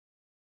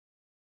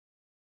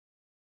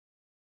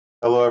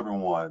Hello,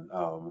 everyone.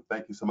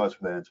 Thank you so much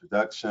for that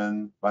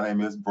introduction. My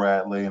name is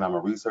Bradley, and I'm a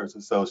research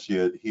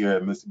associate here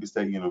at Mississippi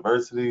State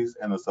University's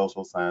and the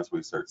Social Science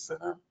Research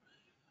Center.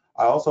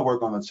 I also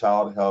work on the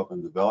Child Health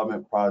and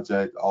Development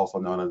Project, also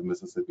known as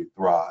Mississippi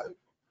Thrive.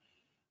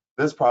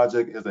 This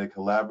project is a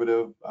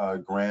collaborative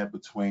grant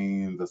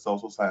between the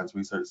Social Science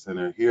Research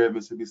Center here at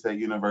Mississippi State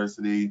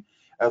University,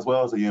 as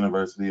well as the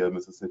University of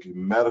Mississippi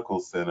Medical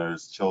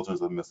Center's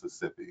Children's of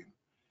Mississippi.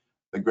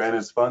 The grant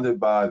is funded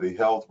by the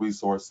Health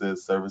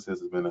Resources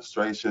Services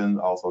Administration,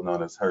 also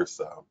known as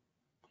HRSA.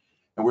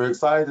 And we're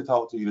excited to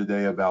talk to you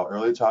today about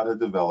early childhood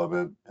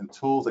development and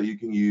tools that you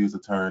can use to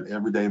turn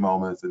everyday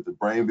moments into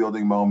brain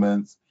building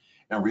moments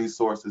and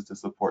resources to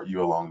support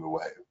you along the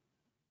way.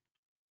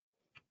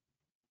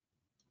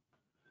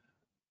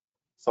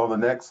 So on the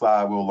next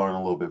slide, we'll learn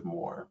a little bit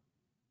more.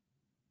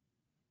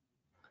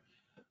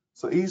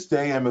 So each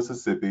day in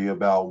Mississippi,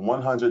 about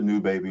 100 new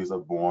babies are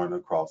born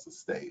across the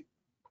state.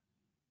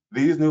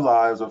 These new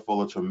lives are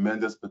full of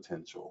tremendous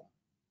potential.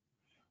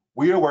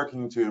 We are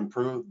working to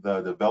improve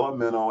the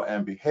developmental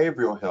and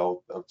behavioral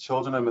health of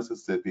children in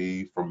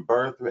Mississippi from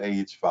birth through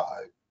age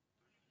 5.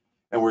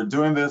 And we're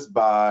doing this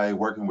by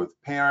working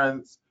with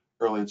parents,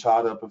 early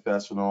childhood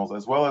professionals,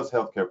 as well as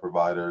healthcare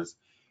providers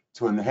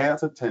to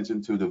enhance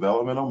attention to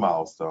developmental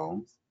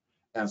milestones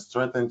and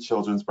strengthen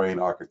children's brain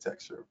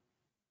architecture.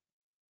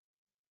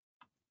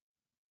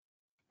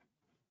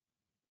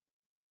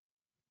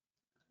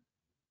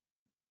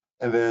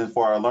 And then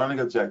for our learning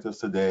objectives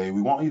today,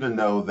 we want you to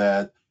know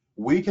that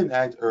we can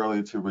act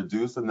early to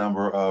reduce the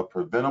number of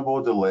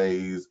preventable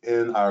delays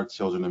in our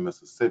children in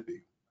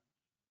Mississippi.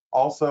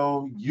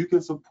 Also, you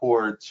can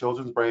support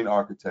children's brain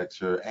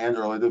architecture and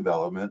early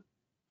development.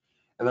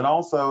 And then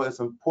also, it's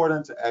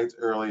important to act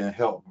early and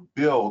help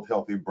build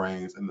healthy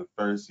brains in the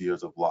first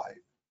years of life.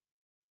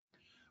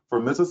 For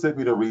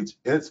Mississippi to reach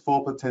its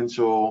full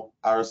potential,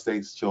 our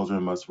state's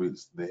children must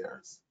reach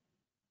theirs.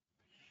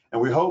 And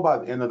we hope by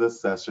the end of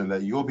this session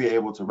that you'll be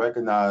able to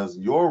recognize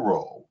your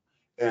role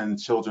in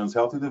children's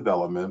healthy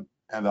development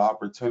and the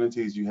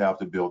opportunities you have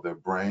to build their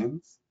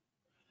brains,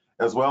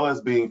 as well as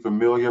being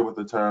familiar with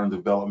the term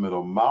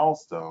developmental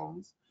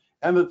milestones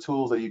and the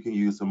tools that you can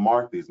use to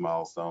mark these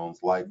milestones,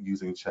 like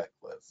using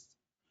checklists.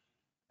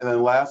 And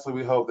then lastly,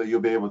 we hope that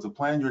you'll be able to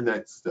plan your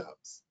next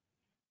steps.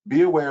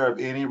 Be aware of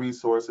any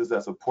resources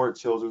that support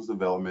children's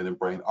development and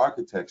brain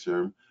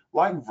architecture,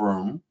 like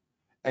Vroom,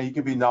 and you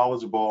can be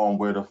knowledgeable on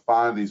where to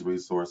find these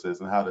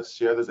resources and how to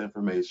share this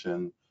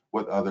information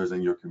with others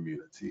in your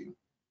community.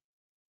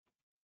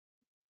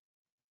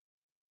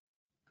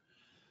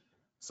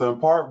 So in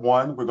part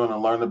one, we're going to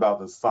learn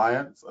about the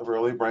science of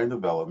early brain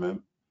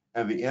development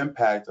and the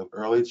impact of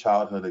early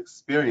childhood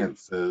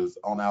experiences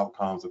on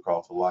outcomes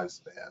across the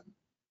lifespan.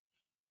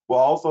 We'll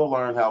also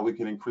learn how we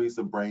can increase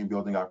the brain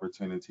building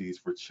opportunities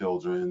for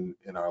children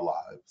in our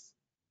lives.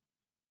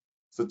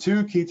 So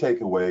two key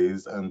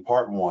takeaways in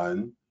part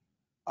one.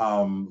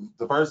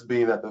 The first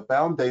being that the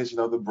foundation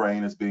of the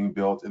brain is being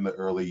built in the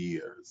early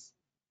years.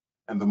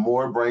 And the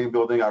more brain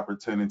building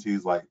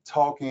opportunities like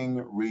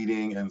talking,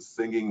 reading, and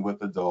singing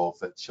with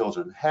adults that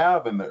children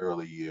have in the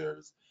early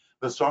years,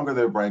 the stronger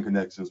their brain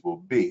connections will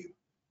be.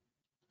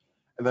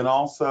 And then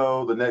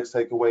also, the next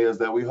takeaway is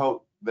that we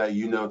hope that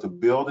you know to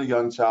build a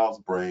young child's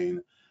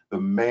brain, the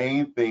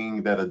main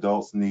thing that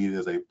adults need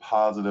is a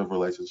positive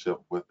relationship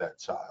with that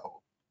child.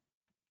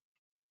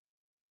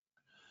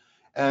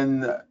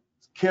 And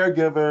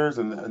caregivers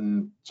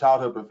and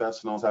childhood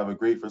professionals have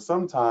agreed for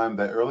some time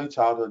that early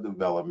childhood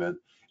development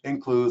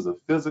includes the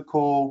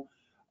physical,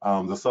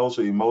 the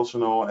social,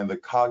 emotional, and the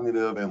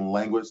cognitive and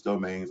language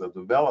domains of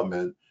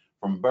development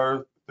from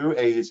birth through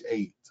age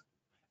 8.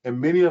 And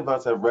many of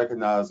us have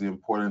recognized the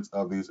importance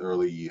of these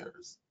early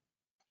years.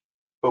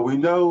 But we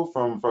know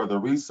from further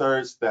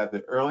research that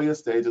the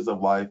earliest stages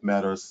of life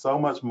matter so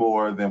much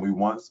more than we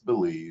once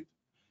believed,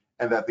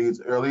 and that these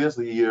earliest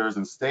years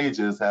and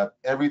stages have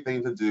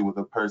everything to do with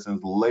a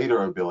person's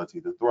later ability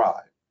to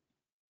thrive.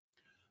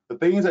 The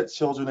things that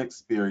children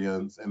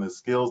experience and the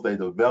skills they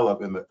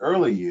develop in the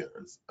early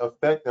years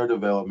affect their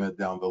development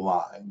down the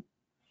line.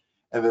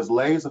 And this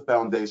lays a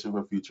foundation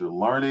for future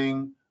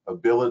learning,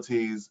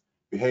 abilities,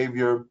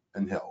 behavior,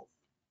 and health.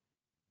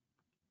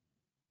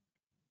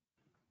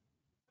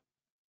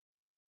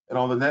 And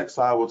on the next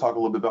slide, we'll talk a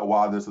little bit about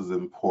why this is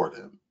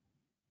important.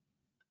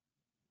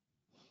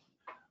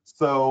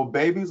 So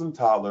babies and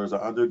toddlers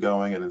are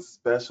undergoing an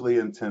especially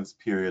intense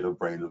period of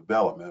brain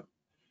development,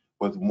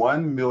 with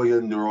 1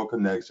 million neural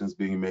connections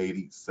being made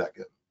each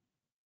second.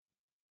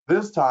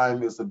 This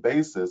time is the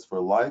basis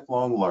for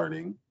lifelong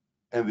learning,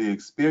 and the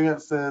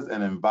experiences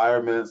and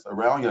environments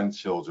around young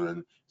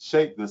children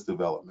shape this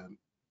development,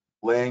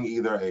 laying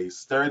either a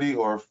sturdy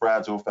or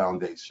fragile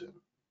foundation.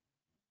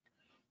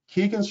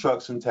 Key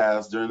construction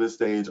tasks during this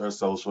stage are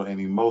social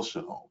and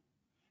emotional,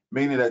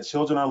 meaning that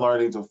children are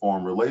learning to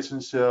form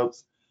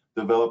relationships,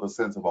 develop a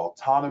sense of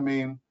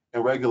autonomy,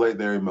 and regulate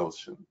their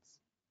emotions.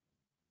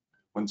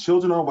 When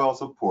children are well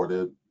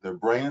supported, their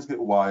brains get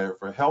wired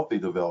for healthy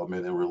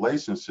development and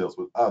relationships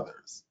with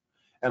others,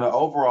 and an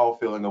overall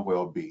feeling of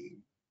well-being.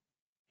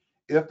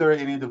 If there are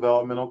any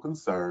developmental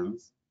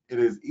concerns, it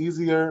is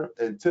easier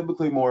and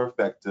typically more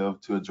effective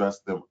to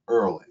address them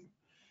early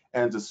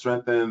and to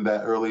strengthen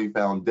that early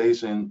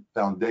foundation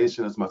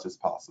as much as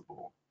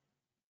possible.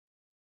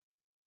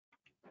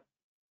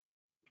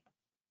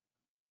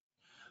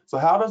 So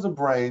how does the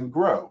brain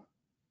grow?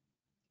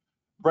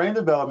 Brain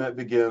development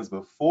begins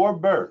before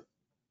birth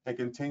and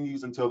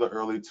continues until the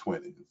early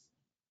 20s.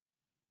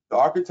 The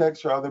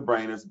architecture of the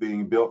brain is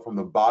being built from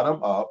the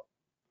bottom up,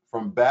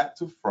 from back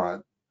to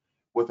front,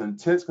 with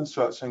intense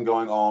construction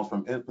going on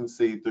from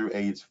infancy through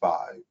age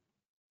 5.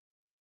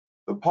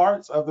 The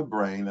parts of the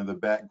brain in the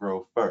back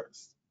grow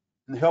first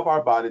and help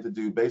our body to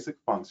do basic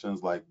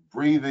functions like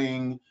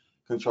breathing,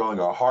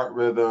 controlling our heart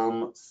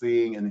rhythm,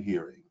 seeing, and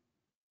hearing.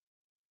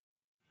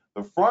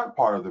 The front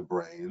part of the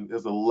brain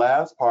is the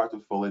last part to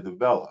fully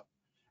develop,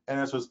 and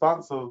it's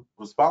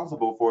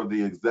responsible for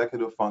the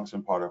executive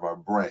function part of our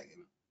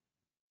brain.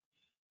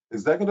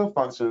 Executive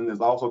function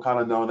is also kind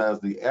of known as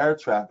the air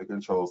traffic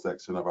control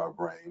section of our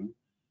brain,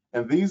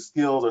 and these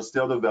skills are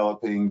still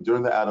developing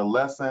during the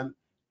adolescent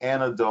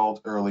and adult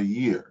early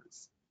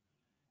years.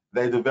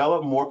 They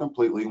develop more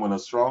completely when a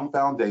strong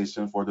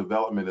foundation for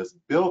development is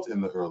built in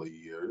the early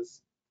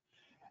years.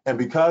 And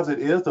because it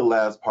is the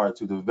last part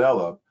to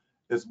develop,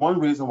 it's one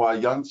reason why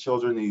young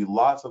children need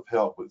lots of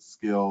help with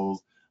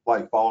skills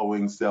like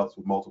following steps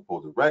with multiple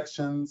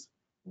directions,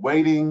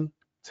 waiting,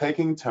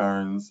 taking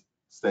turns,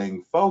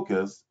 staying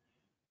focused,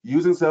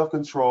 using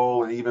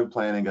self-control, and even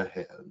planning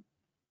ahead.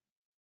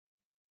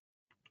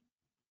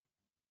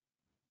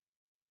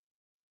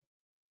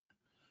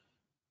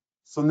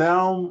 So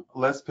now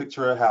let's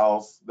picture a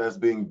house that's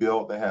being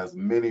built that has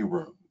many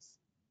rooms.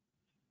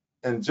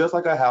 And just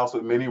like a house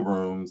with many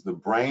rooms, the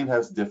brain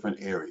has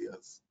different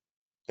areas.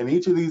 And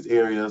each of these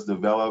areas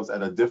develops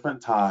at a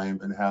different time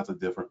and has a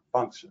different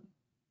function.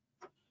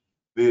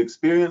 The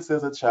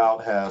experiences a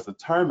child has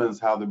determines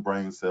how the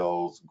brain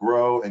cells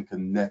grow and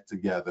connect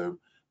together,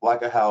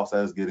 like a house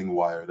that is getting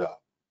wired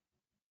up.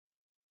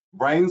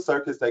 Brain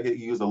circuits that get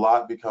used a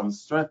lot become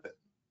strengthened.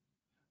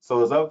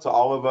 So it's up to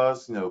all of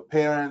us,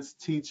 parents,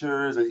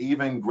 teachers, and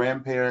even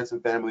grandparents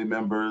and family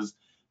members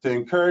to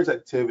encourage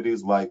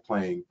activities like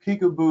playing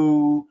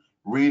peekaboo,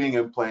 reading,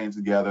 and playing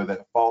together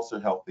that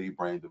foster healthy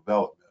brain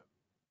development.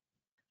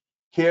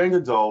 Caring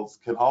adults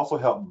can also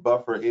help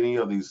buffer any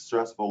of these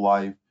stressful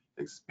life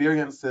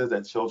experiences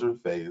that children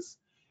face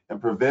and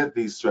prevent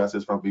these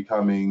stresses from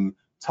becoming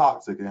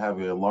toxic and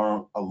having a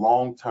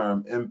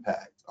long-term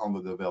impact on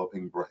the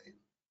developing brain.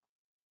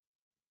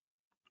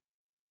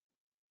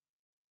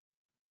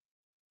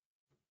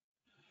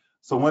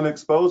 So when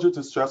exposure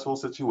to stressful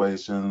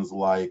situations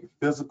like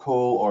physical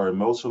or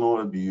emotional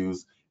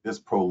abuse is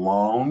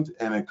prolonged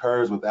and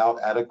occurs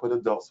without adequate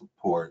adult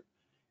support,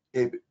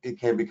 it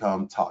can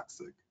become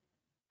toxic.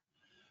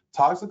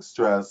 Toxic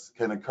stress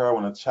can occur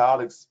when a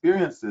child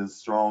experiences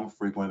strong,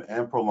 frequent,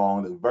 and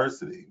prolonged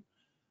adversity,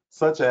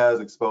 such as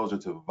exposure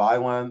to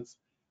violence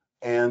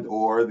and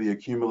or the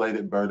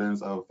accumulated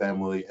burdens of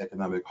family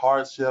economic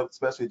hardship,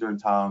 especially during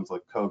times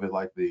like COVID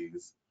like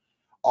these,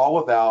 all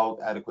without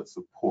adequate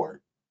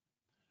support.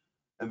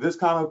 And this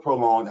kind of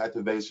prolonged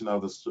activation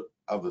of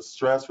the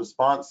stress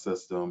response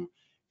system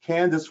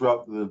can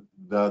disrupt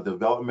the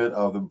development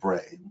of the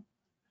brain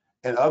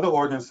and other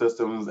organ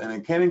systems, and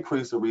it can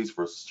increase the risk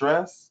for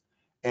stress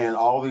and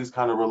all these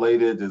kind of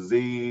related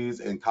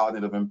disease and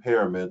cognitive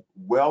impairment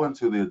well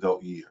into the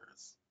adult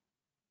years.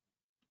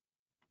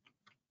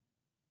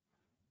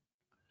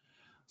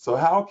 So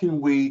how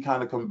can we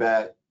kind of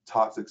combat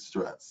toxic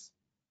stress?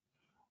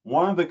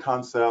 One of the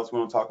concepts we're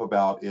going to talk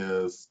about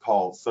is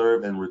called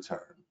serve and return.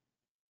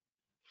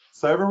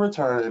 Serve and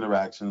return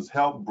interactions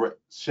help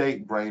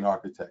shape brain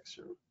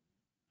architecture.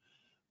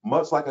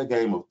 Much like a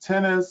game of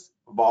tennis,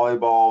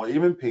 volleyball, or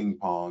even ping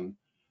pong,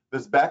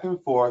 this back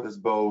and forth is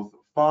both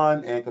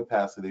fun and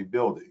capacity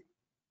building.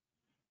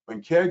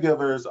 When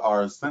caregivers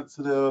are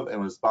sensitive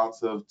and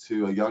responsive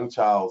to a young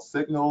child's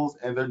signals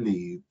and their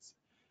needs,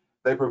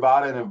 they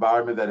provide an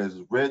environment that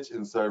is rich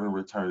in serve and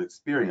return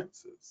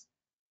experiences.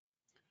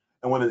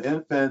 And when an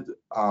infant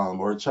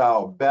or a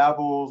child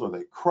babbles or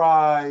they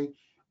cry,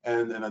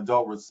 and an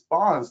adult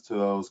responds to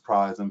those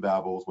cries and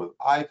babbles with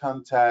eye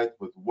contact,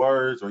 with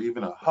words, or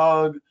even a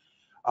hug,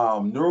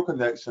 neural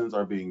connections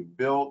are being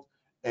built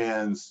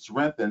and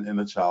strengthened in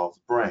the child's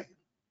brain.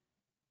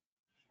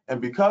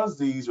 And because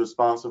these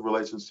responsive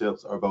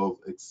relationships are both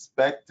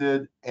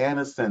expected and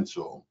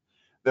essential,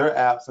 their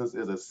absence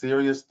is a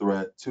serious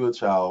threat to a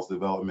child's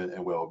development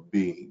and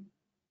well-being.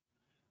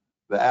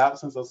 The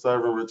absence of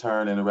serve and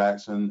return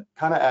interaction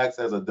kind of acts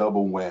as a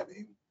double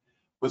whammy,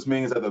 which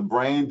means that the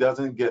brain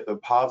doesn't get the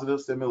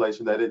positive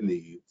stimulation that it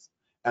needs,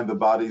 and the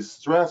body's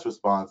stress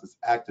response is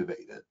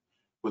activated,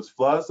 which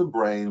floods the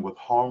brain with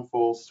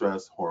harmful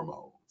stress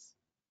hormones.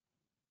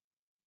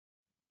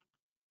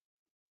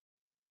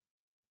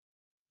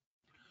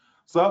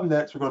 So up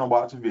next, we're going to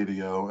watch a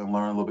video and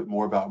learn a little bit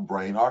more about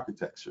brain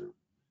architecture.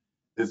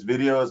 This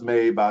video is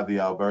made by the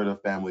Alberta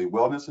Family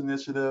Wellness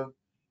Initiative,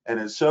 and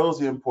it shows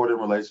the important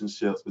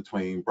relationships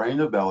between brain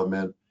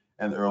development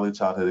and early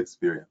childhood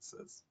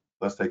experiences.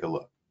 Let's take a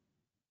look.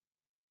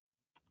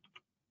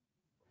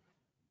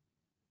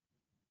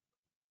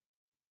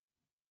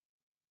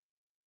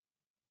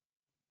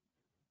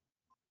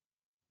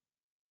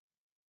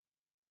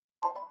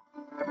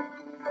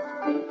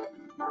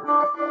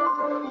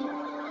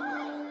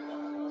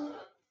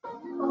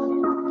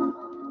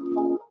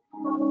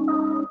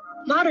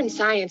 Modern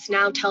science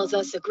now tells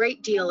us a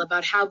great deal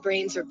about how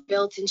brains are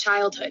built in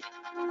childhood.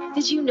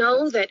 Did you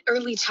know that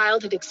early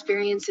childhood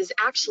experiences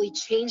actually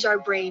change our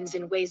brains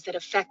in ways that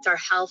affect our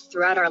health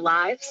throughout our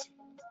lives?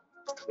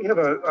 We have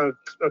a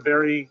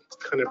very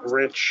kind of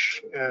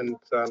rich and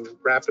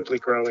rapidly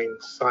growing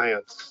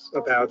science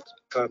about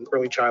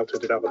early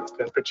childhood development,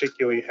 and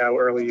particularly how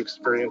early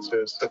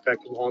experiences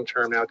affect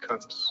long-term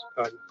outcomes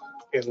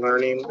in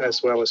learning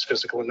as well as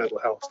physical and mental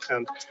health.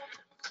 And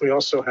we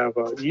also have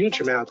a huge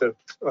amount of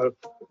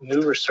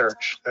new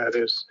research that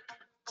is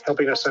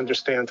helping us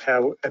understand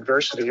how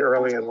adversity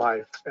early in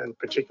life, and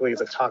particularly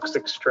the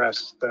toxic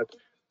stress that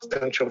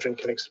young children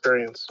can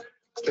experience,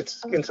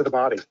 gets into the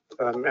body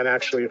and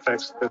actually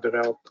affects the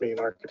developing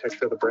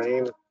architecture of the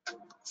brain.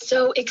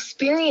 So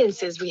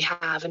experiences we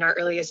have in our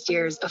earliest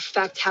years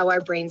affect how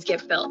our brains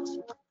get built.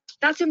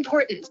 That's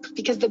important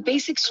because the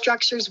basic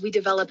structures we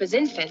develop as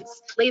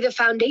infants lay the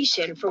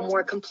foundation for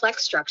more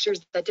complex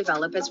structures that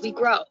develop as we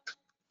grow.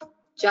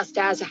 Just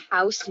as a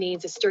house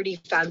needs a sturdy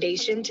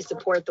foundation to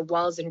support the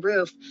walls and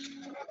roof,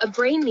 a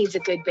brain needs a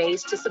good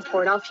base to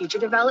support all future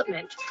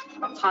development.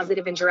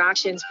 Positive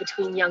interactions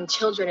between young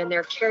children and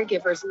their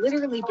caregivers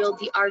literally build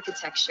the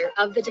architecture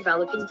of the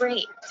developing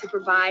brain to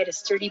provide a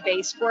sturdy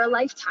base for a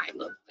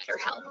lifetime of better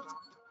health.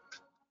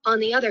 On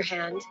the other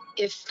hand,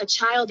 if a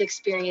child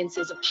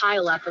experiences a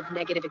pileup of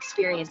negative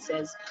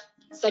experiences,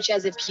 such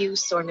as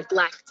abuse or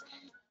neglect,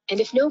 and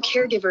if no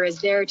caregiver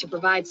is there to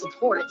provide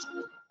support,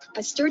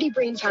 a sturdy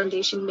brain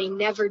foundation may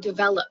never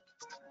develop.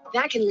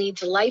 That can lead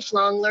to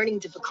lifelong learning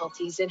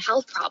difficulties and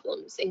health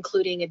problems,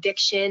 including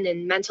addiction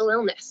and mental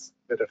illness.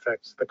 It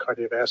affects the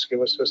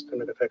cardiovascular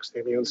system, it affects the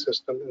immune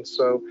system. And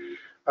so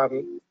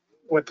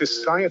what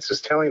this science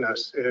is telling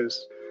us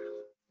is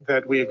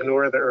that we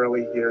ignore the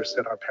early years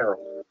at our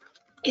peril.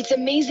 It's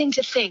amazing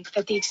to think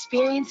that the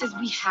experiences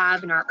we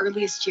have in our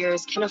earliest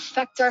years can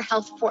affect our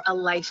health for a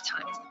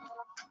lifetime.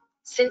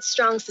 Since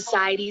strong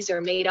societies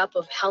are made up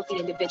of healthy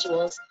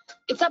individuals,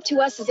 it's up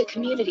to us as a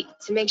community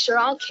to make sure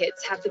all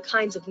kids have the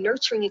kinds of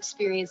nurturing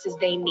experiences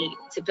they need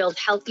to build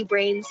healthy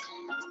brains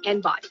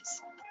and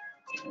bodies.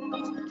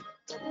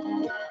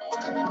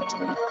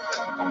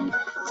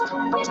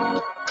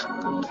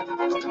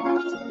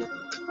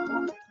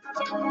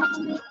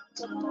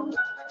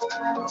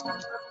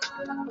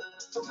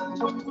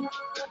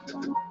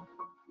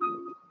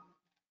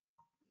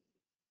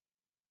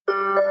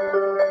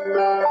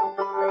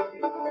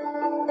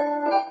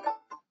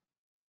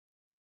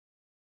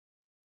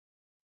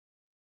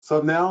 So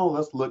now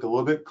let's look a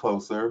little bit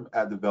closer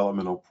at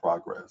developmental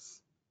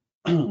progress.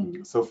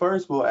 So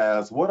first we'll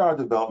ask, what are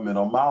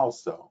developmental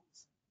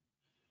milestones?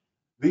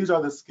 These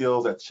are the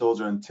skills that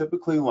children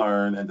typically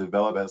learn and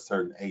develop at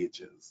certain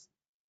ages,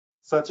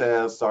 such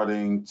as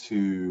starting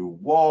to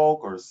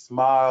walk or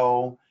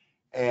smile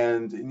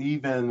and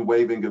even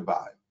waving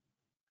goodbye.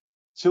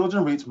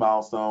 Children reach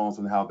milestones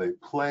in how they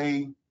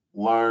play,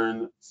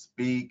 learn,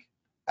 speak,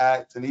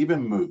 act, and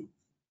even move,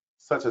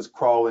 such as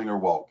crawling or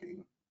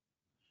walking.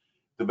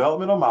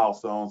 Developmental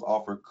milestones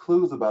offer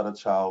clues about a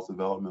child's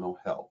developmental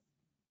health.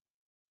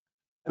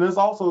 And it's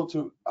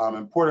also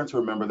important to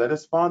remember that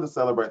it's fun to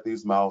celebrate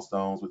these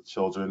milestones with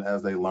children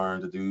as they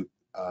learn to do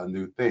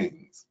new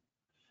things.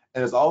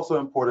 And it's also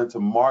important to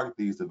mark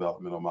these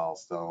developmental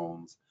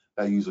milestones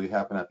that usually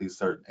happen at these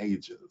certain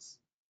ages.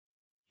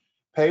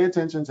 Pay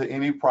attention to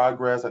any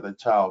progress that the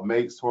child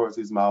makes towards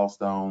these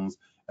milestones,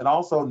 and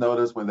also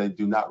notice when they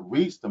do not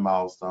reach the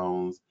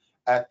milestones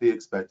at the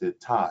expected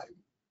time.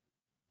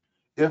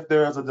 If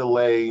there is a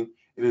delay,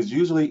 it is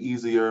usually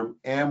easier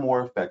and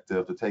more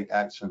effective to take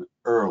action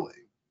early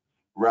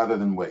rather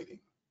than waiting.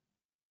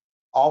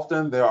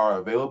 Often there are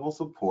available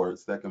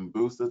supports that can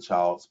boost the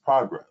child's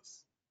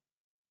progress.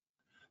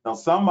 Now,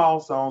 some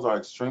milestones are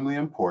extremely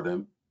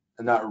important,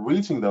 and not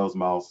reaching those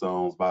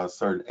milestones by a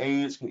certain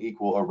age can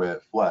equal a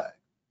red flag.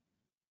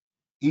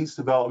 Each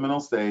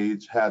developmental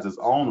stage has its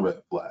own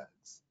red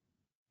flags.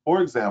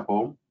 For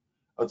example,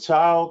 a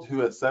child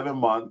who at 7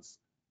 months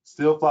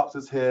still flops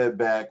his head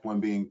back when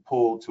being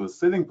pulled to a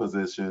sitting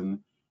position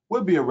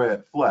would be a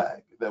red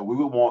flag that we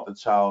would want the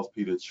child's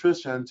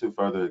pediatrician to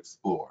further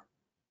explore.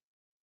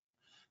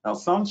 Now,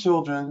 some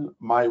children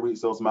might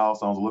reach those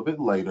milestones a little bit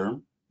later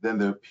than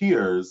their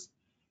peers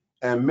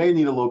and may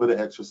need a little bit of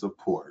extra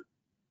support.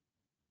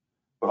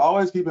 But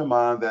always keep in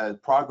mind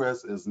that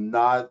progress is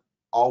not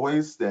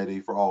always steady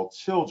for all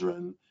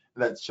children,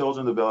 and that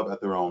children develop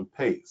at their own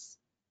pace.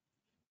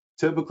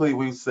 Typically,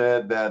 we've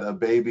said that a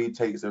baby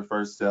takes their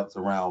first steps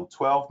around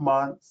 12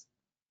 months.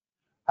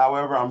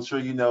 However, I'm sure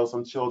you know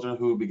some children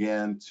who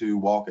began to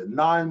walk at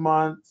 9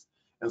 months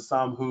and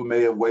some who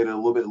may have waited a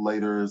little bit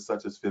later,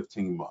 such as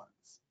 15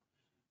 months.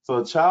 So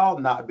a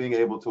child not being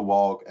able to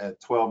walk at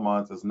 12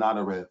 months is not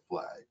a red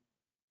flag.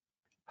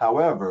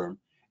 However,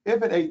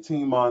 if at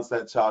 18 months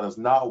that child is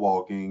not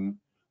walking,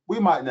 we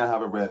might now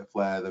have a red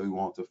flag that we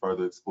want to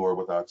further explore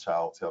with our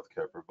child's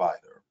healthcare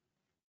provider.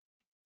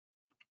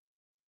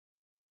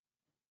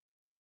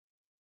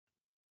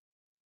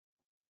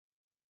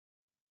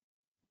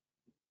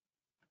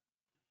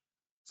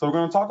 So we're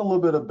going to talk a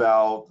little bit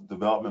about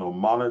developmental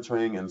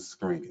monitoring and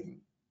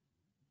screening.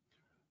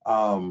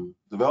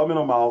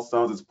 Developmental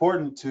milestones, it's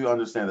important to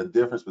understand the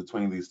difference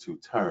between these two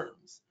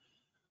terms.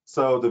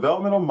 So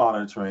developmental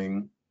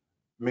monitoring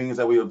means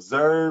that we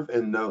observe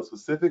and note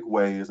specific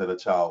ways that a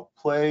child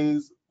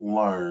plays,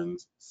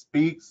 learns,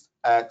 speaks,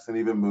 acts, and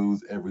even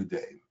moves every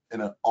day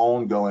in an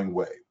ongoing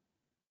way.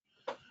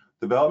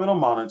 Developmental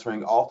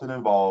monitoring often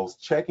involves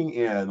checking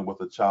in with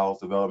a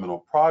child's developmental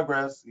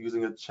progress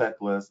using a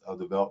checklist of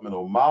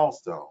developmental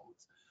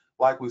milestones,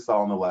 like we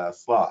saw on the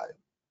last slide.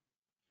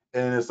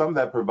 And it's something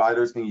that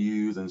providers can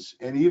use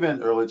and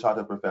even early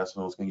childhood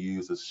professionals can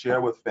use to share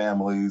with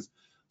families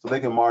so they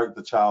can mark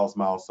the child's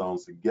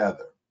milestones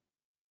together.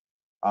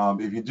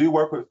 If you do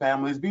work with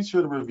families, be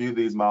sure to review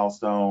these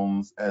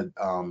milestones at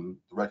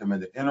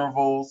recommended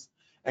intervals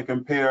and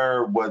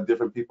compare what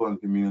different people in the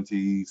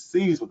community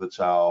sees with the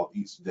child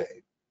each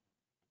day.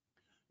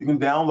 You can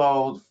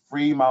download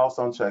free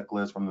milestone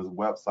checklists from the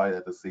website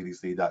at the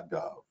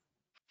cdc.gov.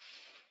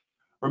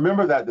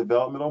 Remember that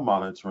developmental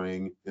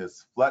monitoring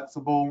is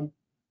flexible,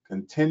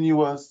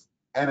 continuous,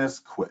 and is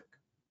quick.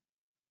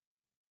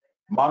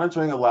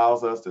 Monitoring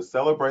allows us to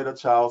celebrate a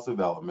child's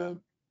development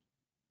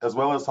as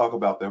well as talk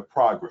about their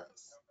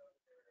progress.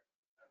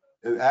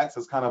 It acts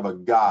as kind of a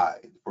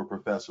guide for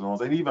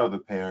professionals and even other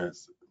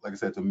parents, like I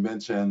said, to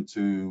mention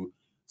to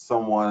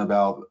someone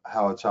about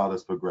how a child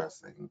is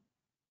progressing.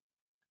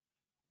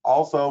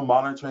 Also,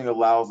 monitoring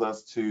allows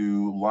us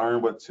to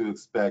learn what to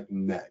expect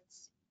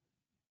next,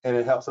 and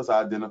it helps us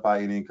identify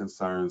any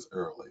concerns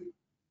early.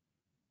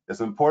 It's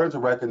important to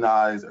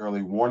recognize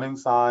early warning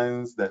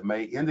signs that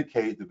may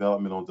indicate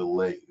developmental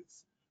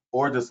delays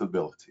or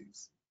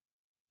disabilities.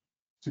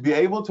 To be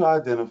able to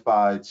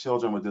identify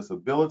children with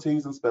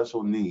disabilities and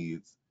special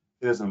needs,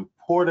 it is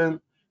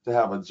important to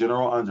have a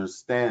general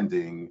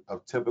understanding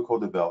of typical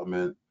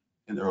development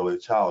in early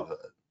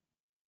childhood.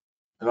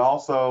 And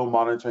also,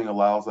 monitoring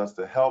allows us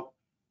to help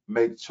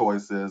make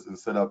choices and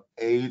set up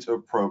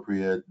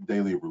age-appropriate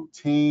daily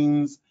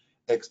routines,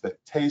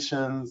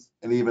 expectations,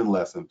 and even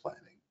lesson planning.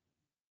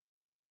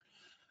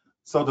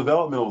 So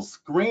developmental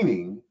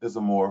screening is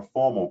a more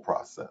formal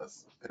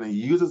process, and it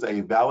uses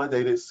a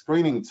validated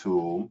screening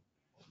tool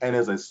and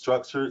is a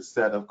structured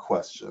set of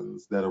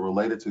questions that are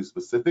related to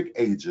specific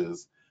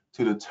ages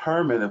to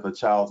determine if a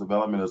child's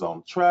development is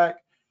on track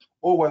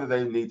or whether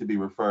they need to be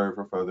referred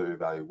for further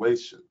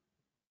evaluation.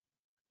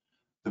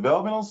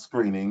 Developmental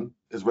screening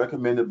is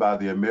recommended by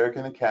the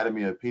American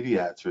Academy of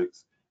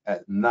Pediatrics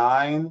at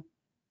 9,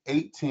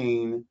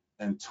 18,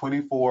 and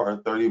 24 or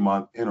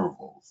 30-month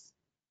intervals.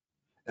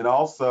 And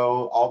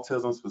also,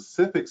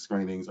 autism-specific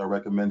screenings are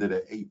recommended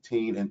at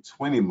 18 and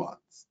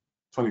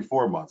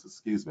 24 months,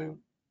 excuse me.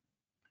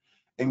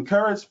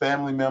 Encourage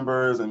family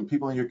members and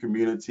people in your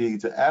community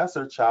to ask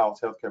their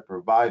child's healthcare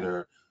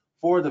provider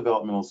for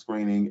developmental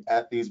screening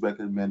at these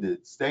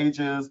recommended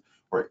stages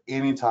or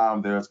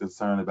anytime there is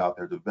concern about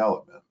their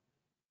development.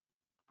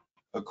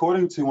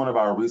 According to one of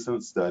our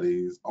recent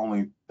studies,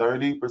 only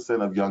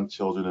 30% of young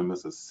children in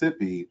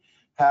Mississippi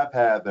have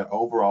had their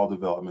overall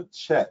development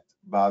checked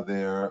by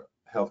their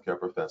healthcare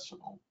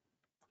professional.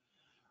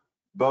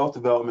 Both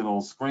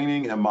developmental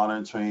screening and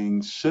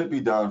monitoring should be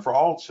done for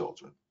all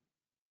children.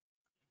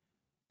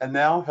 And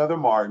now Heather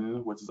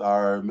Martin, which is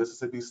our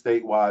Mississippi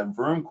statewide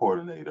VROOM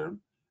coordinator,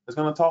 is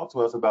going to talk to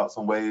us about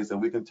some ways that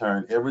we can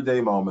turn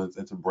everyday moments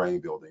into brain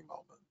building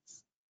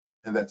moments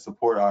and that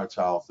support our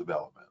child's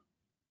development.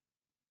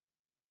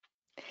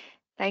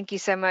 Thank you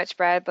so much,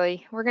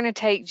 Bradley. We're going to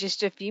take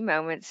just a few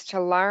moments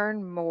to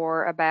learn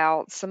more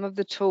about some of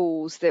the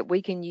tools that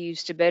we can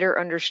use to better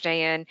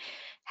understand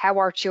how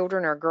our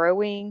children are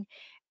growing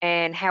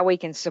and how we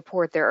can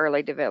support their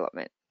early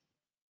development.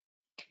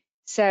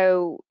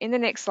 So in the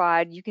next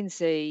slide, you can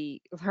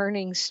see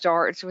learning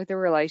starts with a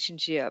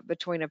relationship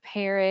between a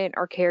parent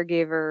or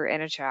caregiver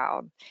and a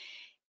child.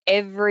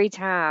 Every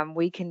time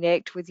we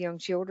connect with young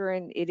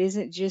children, it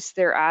isn't just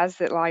their eyes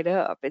that light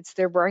up, it's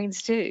their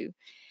brains too.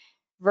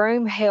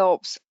 VROOM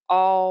helps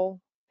all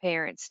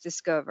parents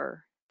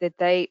discover that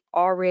they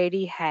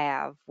already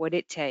have what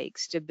it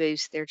takes to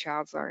boost their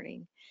child's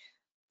learning.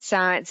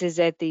 Science is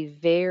at the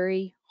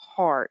very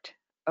heart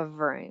of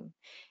VROOM,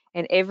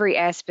 and every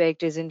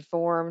aspect is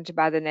informed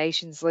by the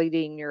nation's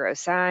leading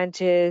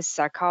neuroscientists,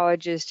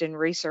 psychologists, and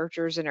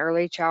researchers in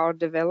early child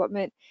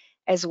development,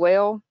 as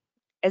well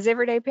as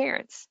everyday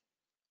parents.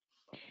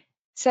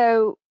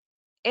 So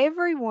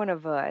every one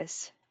of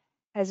us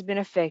has been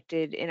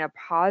affected in a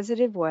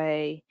positive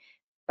way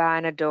by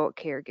an adult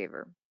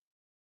caregiver.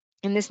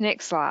 In this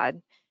next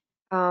slide,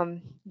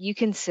 you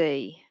can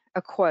see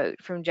a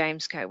quote from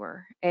James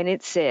Comer, and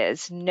it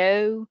says,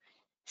 "No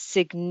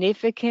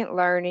Significant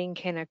learning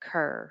can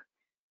occur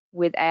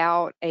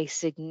without a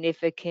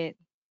significant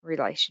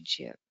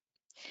relationship.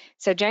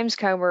 So James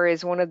Comer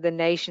is one of the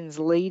nation's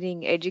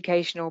leading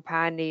educational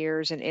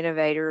pioneers and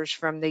innovators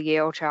from the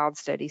Yale Child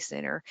Study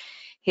Center.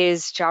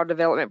 His child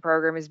development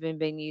program has been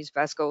being used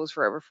by schools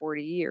for over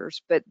 40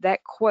 years, but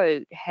that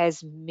quote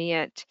has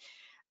meant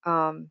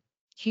um,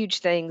 huge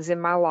things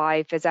in my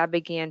life as I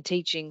began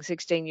teaching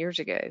 16 years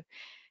ago.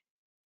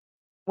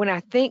 When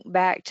I think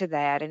back to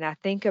that and I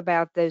think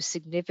about those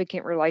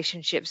significant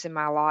relationships in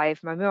my life,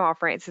 my Mama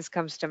Frances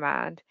comes to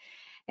mind.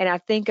 And I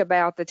think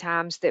about the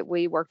times that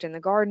we worked in the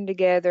garden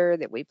together,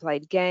 that we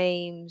played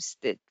games,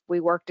 that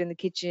we worked in the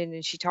kitchen,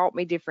 and she taught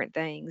me different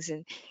things.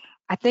 And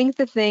I think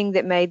the thing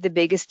that made the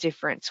biggest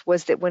difference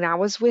was that when I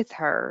was with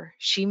her,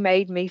 she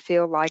made me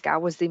feel like I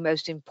was the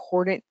most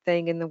important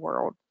thing in the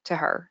world to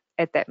her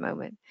at that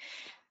moment.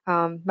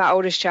 My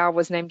oldest child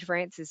was named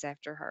Frances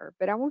after her,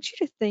 but I want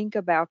you to think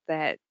about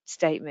that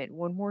statement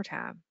one more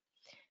time.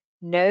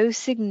 No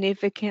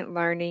significant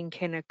learning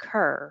can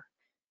occur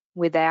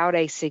without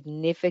a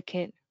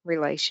significant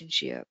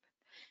relationship.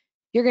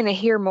 You're going to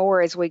hear more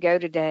as we go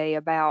today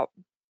about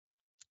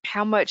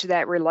how much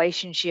that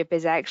relationship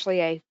is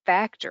actually a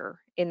factor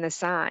in the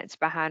science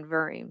behind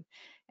VRIM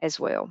as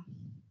well.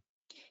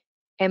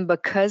 And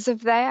because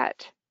of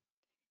that,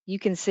 you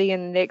can see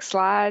in the next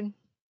slide,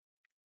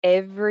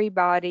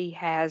 everybody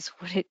has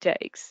what it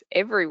takes.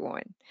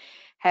 Everyone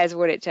has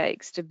what it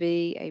takes to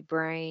be a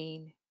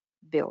brain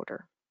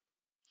builder.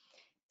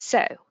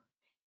 So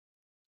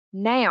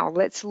now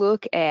let's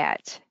look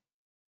at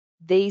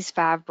these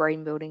 5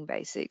 brain building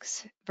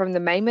basics. From the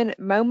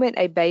moment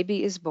a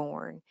baby is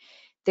born,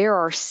 there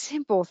are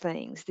simple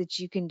things that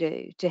you can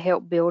do to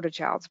help build a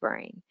child's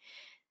brain.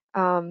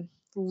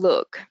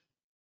 Look,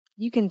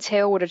 you can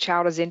tell what a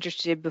child is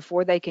interested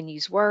before they can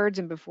use words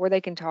and before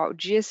they can talk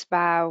just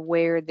by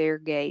where their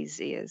gaze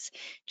is,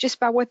 just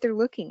by what they're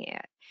looking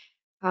at.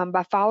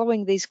 By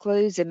following these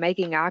clues and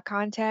making eye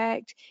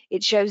contact,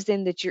 it shows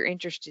them that you're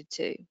interested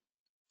too.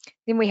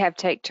 Then we have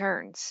take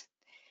turns.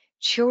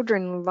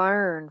 Children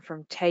learn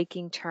from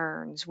taking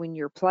turns. When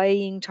you're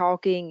playing,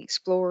 talking,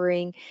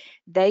 exploring,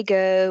 they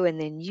go and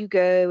then you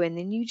go and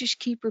then you just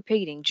keep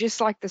repeating,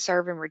 just like the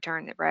serve and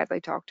return that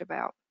Bradley talked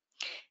about.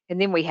 And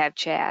then we have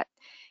chat.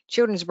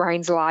 Children's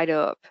brains light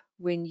up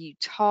when you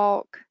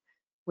talk,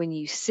 when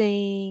you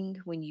sing,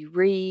 when you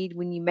read,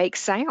 when you make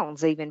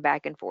sounds, even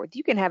back and forth.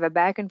 You can have a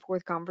back and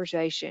forth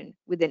conversation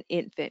with an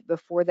infant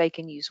before they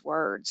can use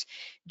words,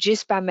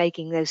 just by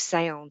making those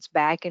sounds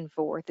back and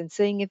forth and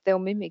seeing if they'll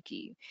mimic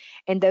you.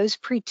 And those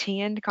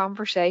pretend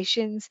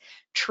conversations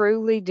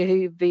truly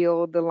do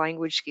build the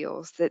language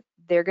skills that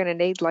they're going to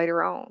need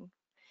later on.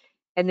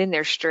 And then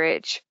there's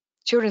stretch.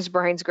 Children's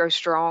brains grow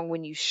strong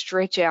when you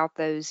stretch out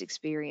those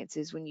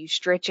experiences, when you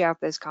stretch out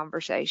those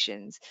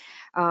conversations.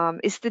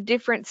 It's the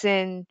difference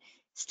in,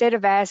 instead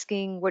of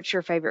asking, what's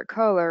your favorite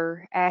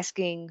color,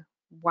 asking,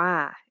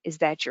 why is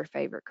that your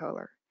favorite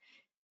color?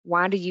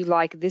 Why do you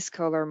like this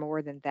color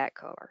more than that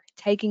color?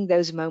 Taking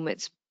those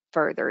moments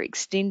further,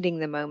 extending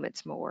the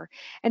moments more.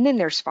 And then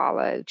there's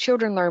follow.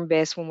 Children learn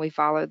best when we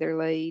follow their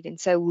lead. And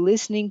so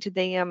listening to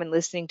them and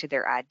listening to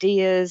their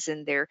ideas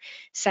and their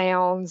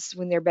sounds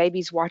when their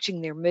baby's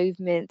watching their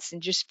movements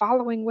and just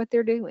following what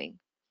they're doing.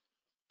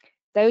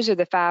 Those are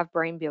the 5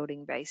 brain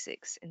building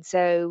basics. And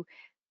so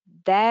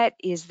that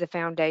is the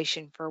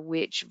foundation for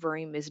which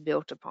VRIM is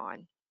built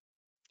upon.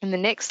 In the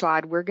next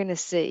slide, we're going to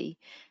see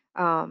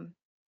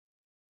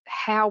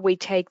how we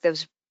take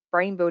those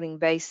brain building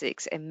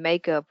basics and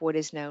make up what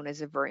is known as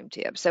a VRIM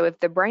tip. So if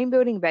the brain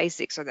building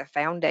basics are the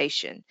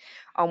foundation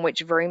on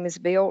which VRIM is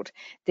built,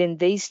 then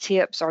these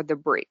tips are the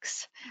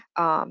bricks.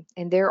 And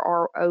there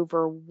are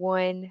over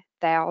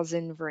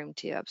 1,000 VRIM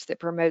tips that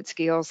promote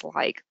skills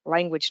like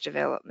language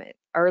development,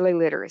 early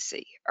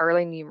literacy,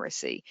 early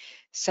numeracy,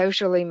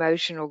 social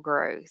emotional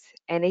growth,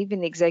 and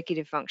even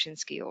executive function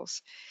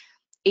skills.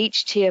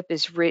 Each tip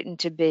is written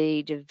to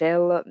be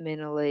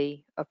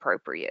developmentally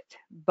appropriate,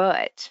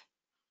 but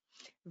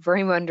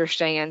VRIM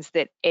understands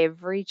that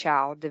every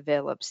child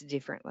develops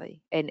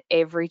differently and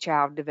every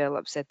child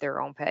develops at their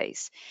own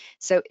pace.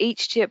 So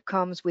each tip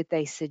comes with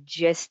a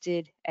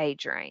suggested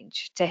age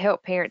range to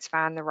help parents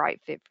find the right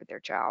fit for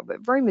their child.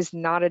 But VRIM is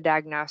not a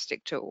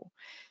diagnostic tool.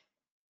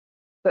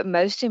 But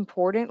most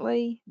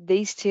importantly,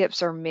 these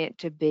tips are meant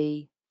to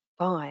be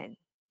fun.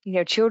 You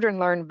know, children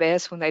learn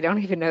best when they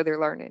don't even know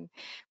they're learning,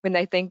 when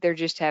they think they're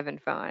just having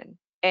fun.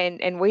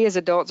 And we as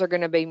adults are going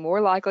to be more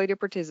likely to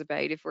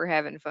participate if we're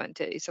having fun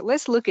too. So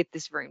let's look at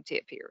this VRIM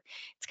tip here.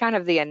 It's kind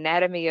of the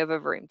anatomy of a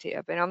VRIM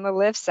tip. And on the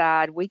left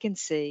side, we can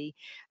see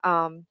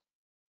that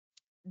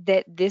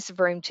this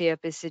VRIM tip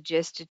is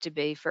suggested to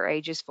be for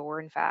ages 4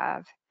 and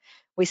 5.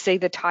 We see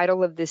the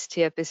title of this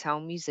tip is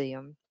Home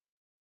Museum.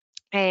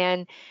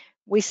 And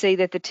we see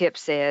that the tip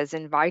says,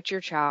 invite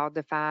your child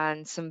to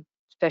find some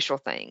special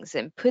things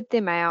and put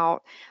them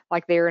out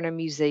like they're in a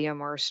museum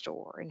or a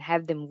store and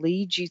have them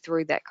lead you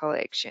through that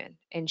collection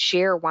and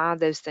share why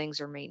those things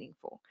are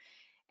meaningful.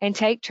 And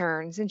take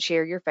turns and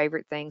share your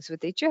favorite things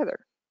with each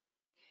other.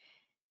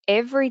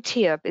 Every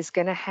tip is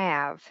going to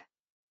have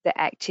the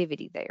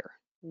activity there,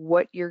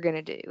 what you're going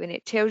to do. And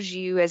it tells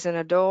you as an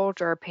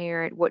adult or a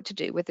parent what to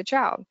do with the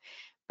child.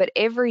 But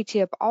every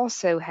tip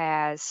also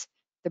has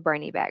the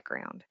brainy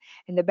background.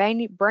 And the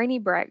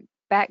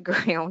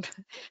background,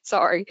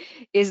 sorry,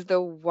 is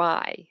the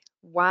why.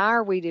 Why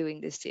are we doing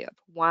this tip?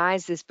 Why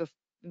is this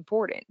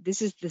important?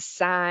 This is the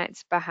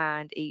science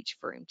behind each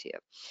vroom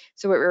tip.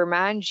 So it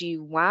reminds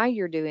you why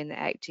you're doing the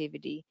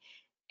activity,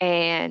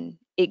 and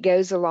it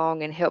goes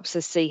along and helps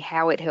us see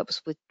how it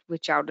helps with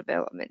child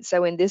development.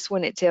 So in this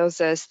one, it tells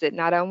us that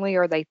not only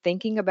are they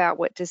thinking about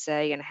what to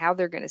say and how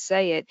they're going to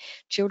say it,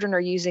 children are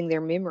using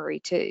their memory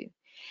too.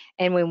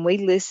 And when we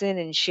listen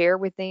and share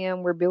with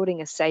them, we're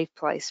building a safe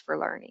place for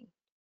learning.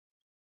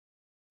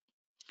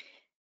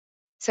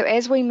 So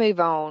as we move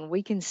on,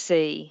 we can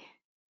see,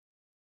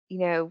 you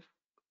know,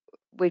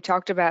 we've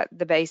talked about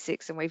the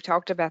basics and we've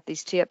talked about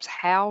these tips.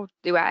 How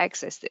do I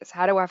access this?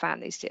 How do I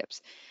find these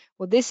tips?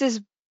 Well, this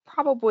is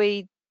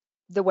probably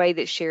the way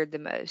that's shared the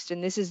most,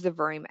 and this is the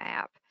Vroom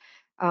app.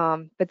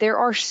 But there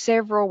are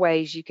several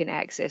ways you can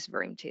access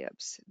Vroom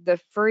tips. The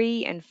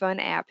free and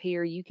fun app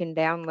here you can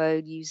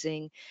download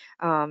using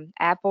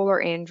Apple or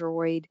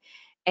Android,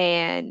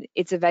 and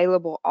it's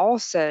available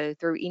also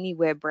through any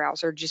web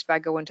browser just by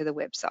going to the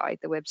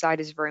website. The website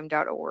is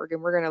vroom.org,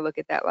 and we're going to look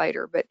at that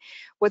later. But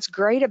what's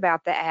great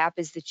about the app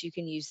is that you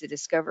can use the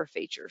Discover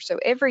feature. So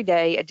every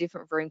day a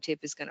different Vroom tip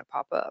is going to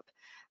pop up.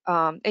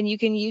 And you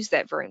can use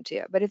that Vroom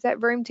tip. But if that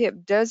Vroom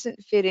tip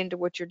doesn't fit into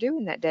what you're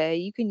doing that day,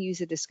 you can use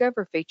the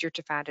Discover feature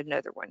to find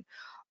another one.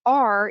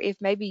 Or if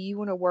maybe you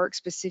want to work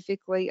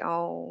specifically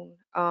on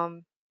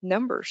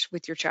numbers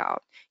with your child,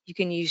 you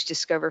can use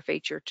Discover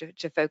feature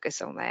to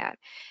focus on that.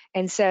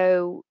 And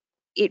so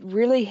it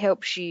really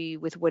helps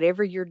you with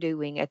whatever you're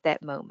doing at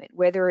that moment,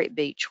 whether it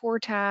be chore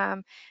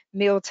time,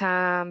 meal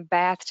time,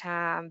 bath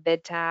time,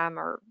 bedtime,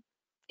 or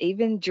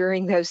even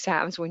during those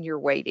times when you're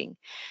waiting.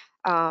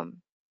 Um,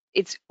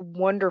 it's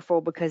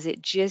wonderful because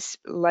it just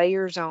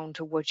layers on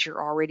to what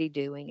you're already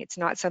doing. It's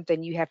not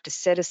something you have to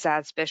set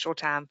aside special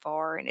time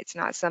for, and it's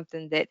not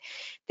something that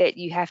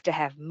you have to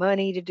have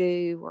money to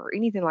do or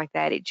anything like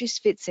that. It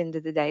just fits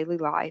into the daily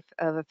life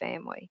of a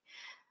family.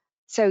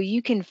 So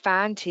you can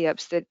find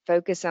tips that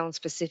focus on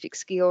specific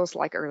skills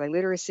like early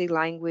literacy,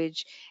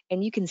 language,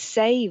 and you can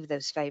save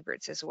those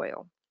favorites as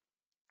well.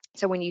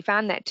 So when you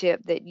find that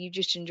tip that you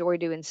just enjoy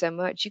doing so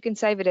much, you can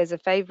save it as a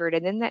favorite.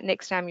 And then that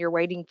next time you're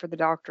waiting for the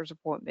doctor's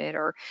appointment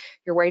or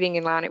you're waiting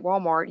in line at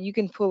Walmart, you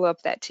can pull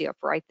up that tip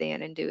right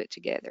then and do it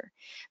together.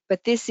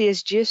 But this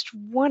is just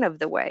one of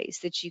the ways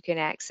that you can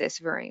access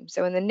Vroom.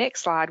 So in the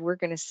next slide, we're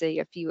going to see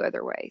a few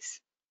other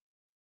ways.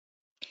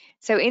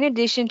 So in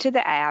addition to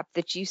the app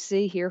that you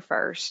see here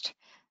first,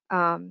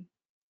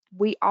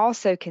 we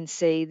also can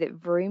see that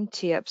Vroom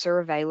tips are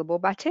available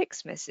by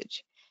text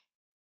message.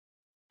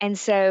 And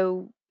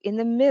so in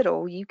the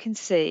middle, you can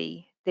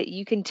see that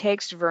you can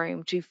text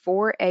Vroom to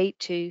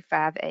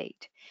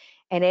 48258.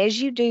 And as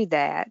you do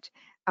that,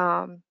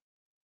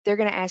 they're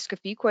going to ask a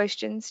few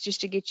questions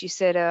just to get you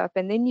set up.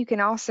 And then you can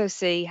also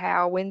see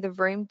how when the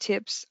Vroom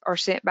tips are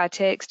sent by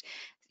text,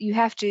 you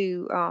have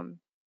to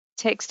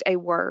text a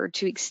word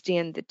to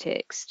extend the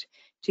text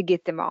to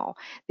get them all.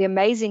 The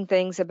amazing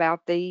things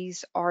about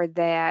these are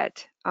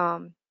that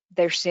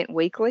they're sent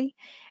weekly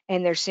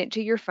and they're sent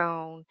to your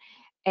phone,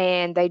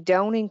 and they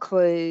don't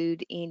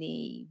include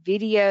any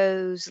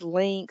videos,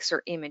 links,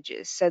 or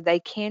images. So they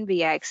can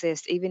be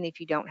accessed even if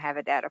you don't have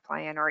a data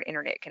plan or an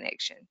internet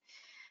connection.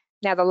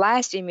 Now, the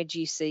last image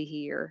you see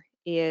here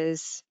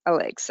is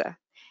Alexa.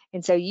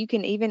 And so you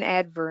can even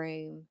add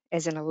Vroom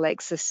as an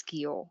Alexa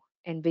skill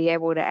and be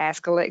able to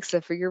ask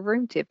Alexa for your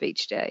Vroom tip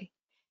each day.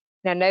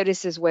 Now,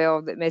 notice as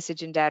well that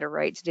message and data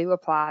rates do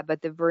apply,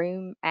 but the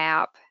Vroom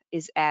app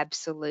is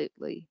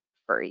absolutely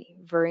free.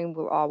 Vroom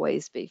will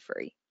always be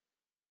free.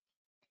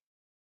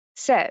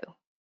 So,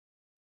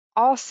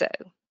 also,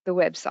 the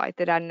website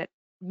that I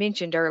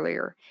mentioned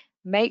earlier,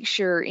 make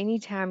sure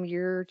anytime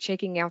you're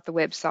checking out the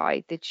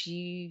website that you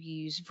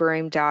use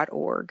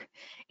vroom.org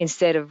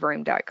instead of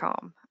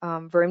vroom.com.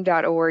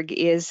 Vroom.org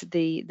is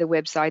the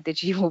website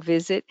that you will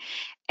visit,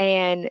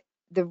 and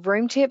the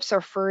Vroom tips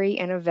are free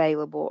and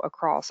available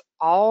across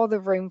all the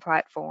Vroom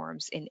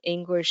platforms in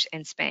English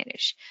and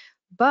Spanish.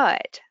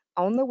 But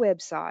on the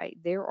website,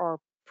 there are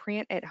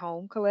print at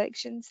home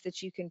collections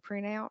that you can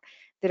print out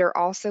that are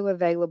also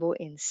available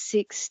in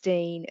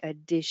 16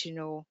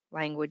 additional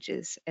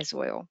languages as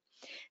well.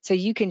 So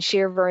you can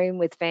share Vroom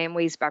with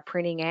families by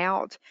printing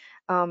out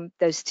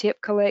those tip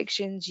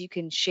collections. You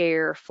can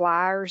share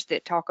flyers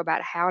that talk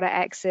about how to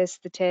access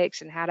the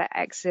text and how to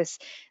access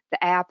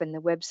the app and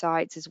the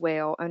websites as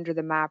well under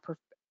the My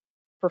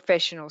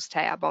Professionals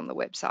tab on the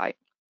website.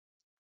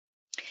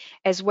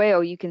 As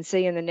well, you can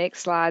see in the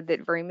next slide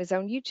that Vroom is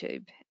on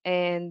YouTube.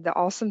 And the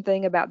awesome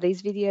thing about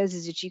these videos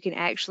is that you can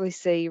actually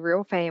see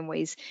real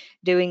families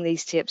doing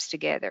these tips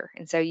together.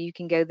 And so you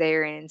can go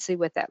there and see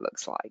what that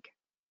looks like.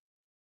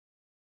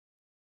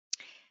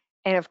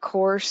 And of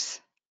course,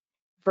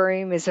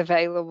 Vroom is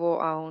available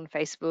on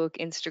Facebook,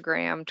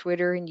 Instagram,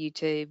 Twitter, and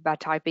YouTube by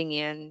typing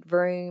in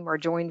Vroom or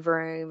Join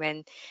Vroom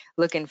and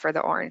looking for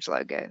the orange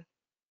logo.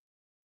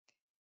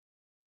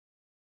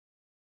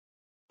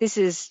 This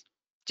is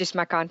just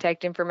my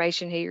contact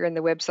information here and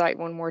the website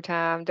one more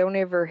time. Don't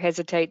ever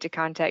hesitate to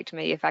contact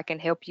me if I can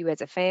help you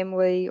as a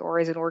family or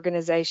as an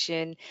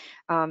organization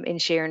in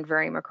sharing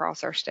Vroom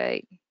across our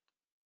state.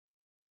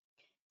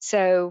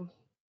 So,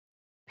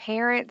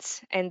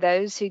 parents and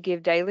those who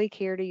give daily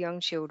care to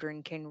young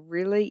children can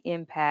really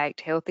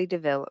impact healthy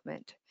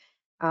development.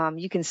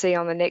 You can see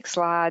on the next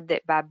slide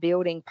that by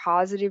building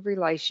positive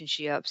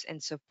relationships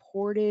and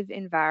supportive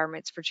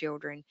environments for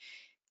children,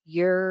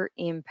 your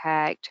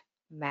impact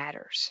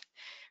matters.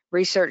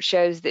 Research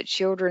shows that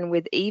children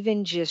with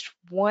even just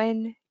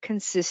one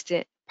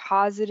consistent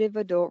positive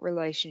adult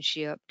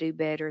relationship do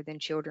better than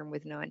children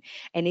with none,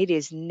 and it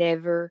is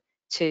never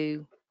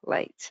too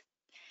late.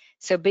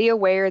 So be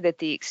aware that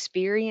the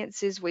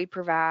experiences we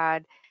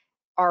provide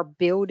are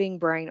building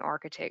brain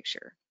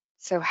architecture.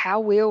 So, how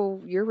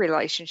will your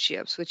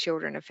relationships with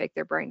children affect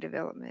their brain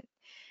development?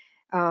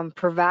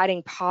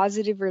 Providing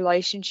positive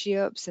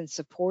relationships and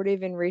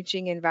supportive,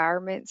 enriching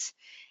environments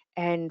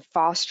and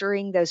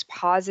fostering those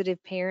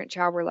positive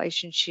parent-child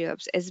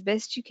relationships as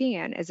best you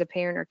can as a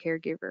parent or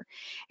caregiver.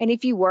 And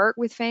if you work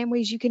with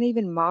families, you can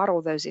even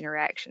model those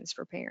interactions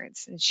for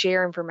parents and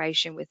share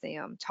information with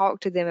them. Talk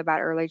to them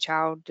about early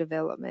child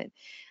development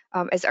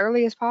as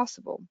early as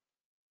possible.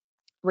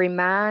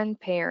 Remind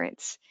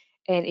parents,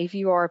 and if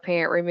you are a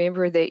parent,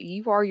 remember that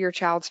you are your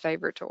child's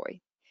favorite toy.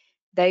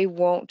 They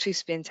want to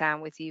spend time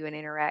with you and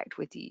interact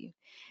with you.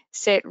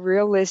 Set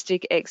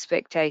realistic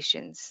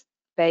expectations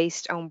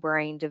based on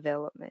brain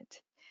development.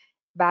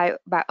 By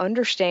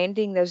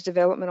understanding those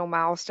developmental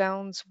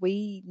milestones,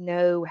 we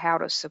know how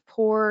to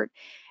support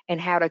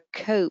and how to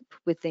cope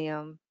with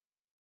them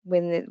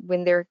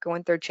when they're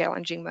going through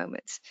challenging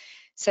moments.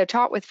 So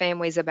talk with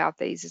families about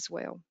these as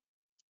well.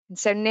 And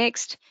so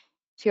next,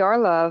 Tiara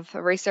Love,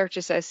 a research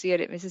associate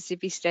at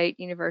Mississippi State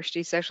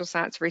University Social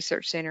Science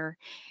Research Center,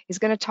 is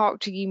going to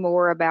talk to you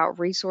more about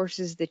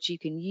resources that you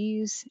can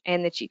use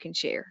and that you can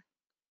share.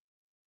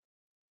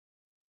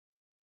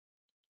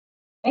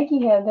 Thank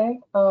you, Heather.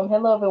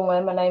 Hello,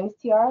 everyone. My name is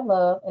Tiara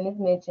Love, and as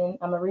mentioned,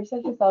 I'm a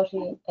research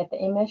associate at the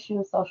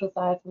MSU Social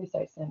Science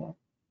Research Center.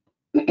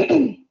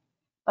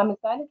 I'm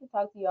excited to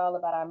talk to you all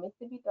about our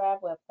Mississippi Thrive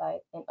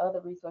website and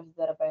other resources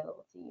that are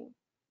available to you.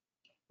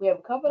 We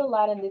have covered a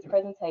lot in this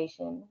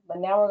presentation, but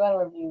now we're going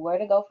to review where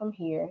to go from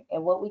here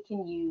and what we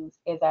can use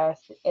as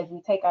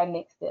we take our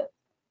next steps.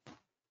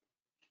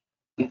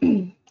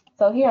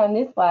 So here on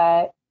this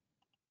slide,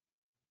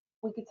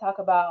 we could talk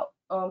about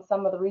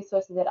some of the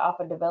resources that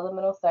offer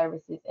developmental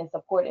services and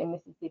support in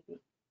Mississippi.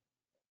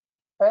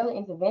 Early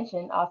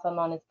intervention, also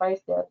known as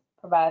First Steps,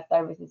 provides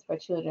services for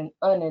children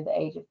under the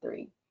age of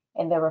 3,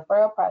 and their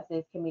referral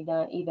process can be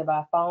done either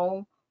by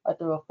phone or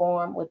through a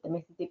form with the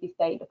Mississippi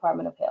State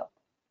Department of Health.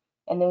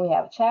 And then we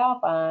have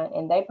Child Find,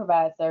 and they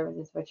provide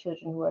services for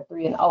children who are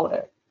 3 and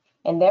older.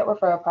 And that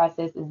referral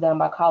process is done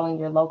by calling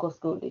your local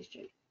school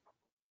district.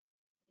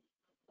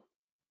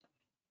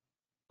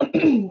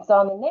 So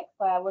on the next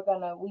slide,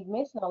 we've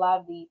mentioned a lot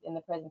of these in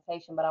the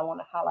presentation, but I want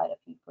to highlight a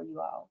few for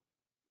you all.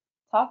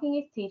 Talking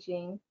is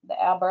Teaching,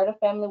 the Alberta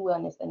Family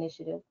Wellness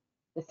Initiative,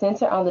 the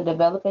Center on the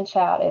Developing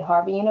Child at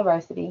Harvard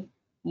University,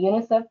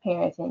 UNICEF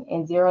Parenting,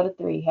 and 0 to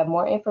 3 have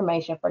more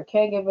information for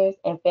caregivers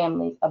and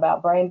families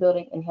about brain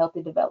building and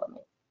healthy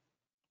development.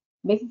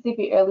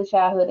 Mississippi Early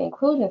Childhood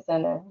Inclusion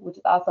Center, which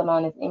is also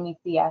known as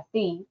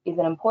MECIC, is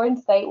an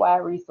important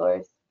statewide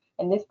resource,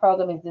 and this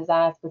program is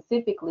designed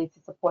specifically to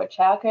support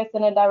child care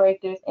center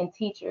directors and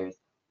teachers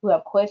who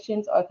have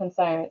questions or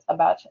concerns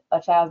about a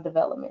child's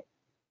development.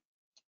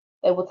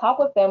 They will talk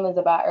with families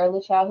about early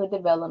childhood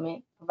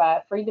development,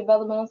 provide free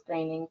developmental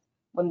screenings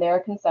when there are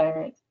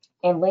concerns,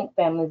 and link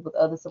families with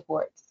other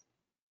supports.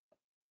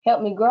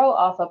 Help Me Grow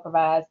also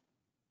provides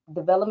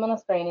developmental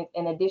screenings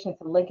in addition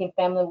to linking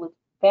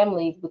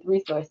families with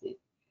resources.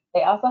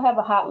 They also have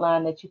a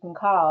hotline that you can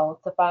call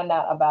to find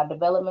out about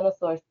developmental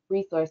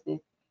resources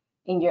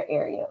in your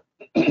area.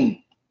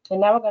 And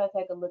now we're going to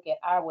take a look at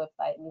our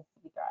website,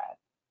 Mississippi Thrive.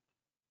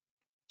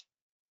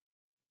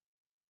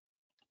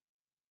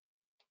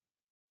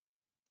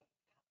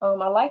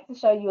 I'd like to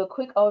show you a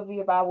quick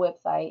overview of our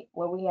website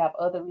where we have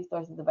other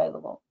resources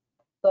available.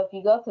 So if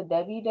you go to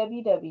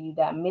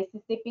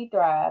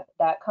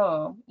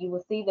www.mississippithrive.com, you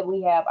will see that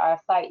we have our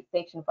site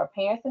section for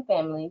parents and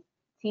families,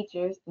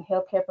 teachers, and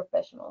healthcare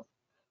professionals.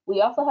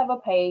 We also have a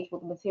page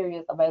with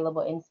materials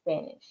available in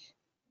Spanish.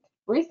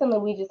 Recently,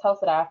 we just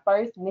hosted our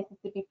first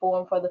Mississippi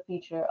Forum for the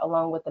Future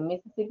along with the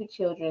Mississippi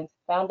Children's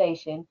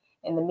Foundation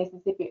and the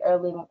Mississippi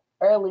Early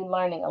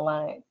Learning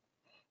Alliance.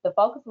 The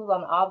focus was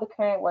on all the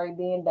current work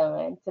being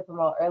done to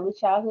promote early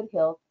childhood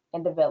health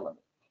and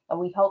development, and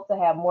we hope to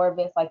have more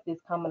events like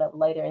this coming up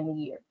later in the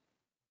year.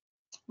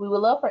 We would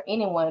love for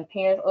anyone,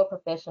 parents or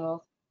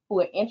professionals, who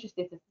are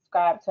interested to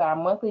subscribe to our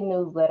monthly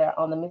newsletter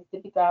on the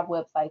Mississippi Thrive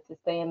website to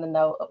stay in the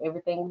know of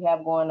everything we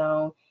have going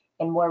on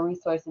and more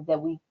resources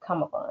that we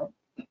come upon.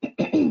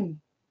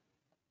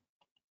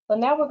 So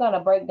now we're going to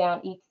break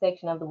down each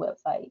section of the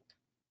website.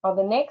 On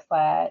the next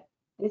slide,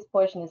 this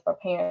portion is for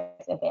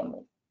parents and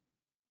families.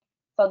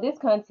 So this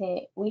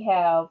content, we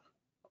have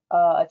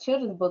a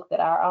children's book that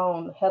our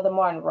own Heather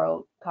Martin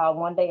wrote called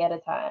One Day at a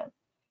Time.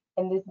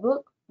 And this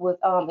book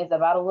is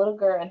about a little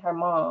girl and her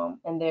mom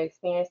and their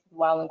experiences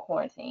while in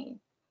quarantine.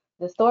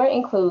 The story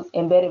includes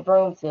embedded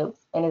room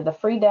tips and is a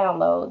free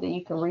download that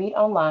you can read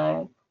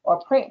online or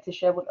print to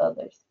share with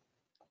others.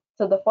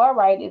 To the far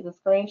right is a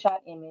screenshot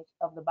image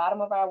of the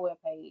bottom of our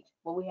webpage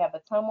where we have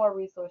a ton more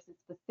resources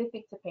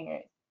specific to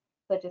parents,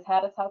 such as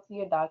how to talk to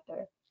your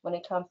doctor when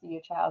it comes to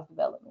your child's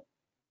development.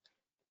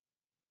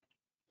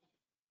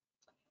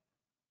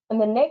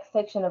 And the next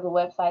section of the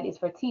website is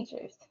for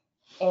teachers.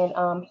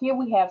 And here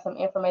we have some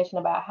information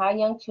about how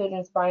young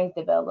children's brains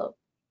develop.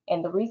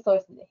 And the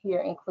resources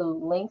here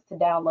include links to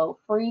download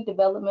free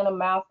developmental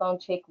milestone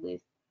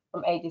checklists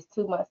from ages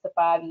 2 months to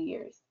 5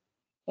 years,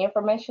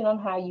 information on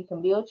how you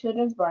can build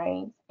children's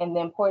brains, and the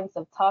importance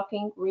of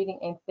talking, reading,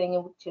 and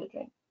singing with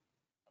children.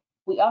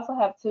 We also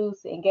have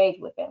tools to engage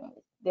with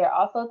families. There are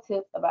also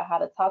tips about how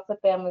to talk to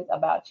families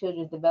about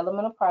children's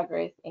developmental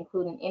progress,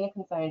 including any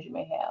concerns you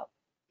may have.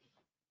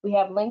 We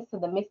have links to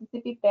the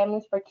Mississippi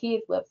Families for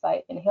Kids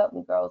website and Help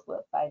Me Grow's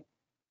website.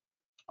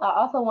 I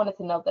also wanted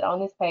to note that on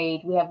this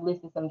page, we have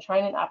listed some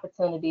training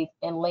opportunities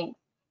and links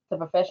to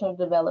professional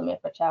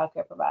development for child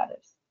care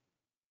providers.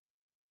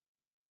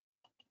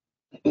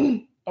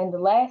 And the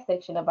last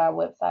section of our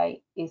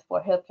website is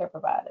for healthcare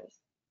providers.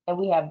 And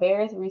we have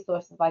various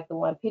resources like the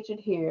one pictured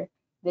here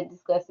that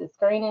discusses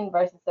screening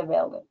versus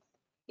surveillance.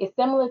 It's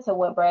similar to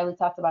what Bradley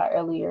talked about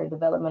earlier,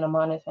 developmental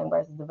monitoring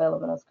versus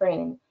developmental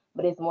screening,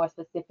 but it's more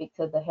specific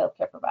to the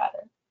healthcare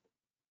provider.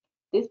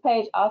 This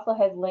page also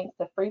has links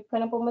to free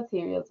printable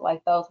materials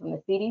like those from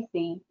the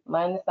CDC,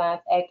 Learn the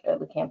Science Act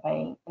Early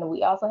campaign, and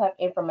we also have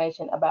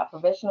information about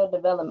professional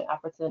development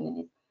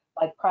opportunities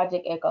like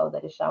Project Echo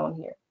that is shown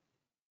here.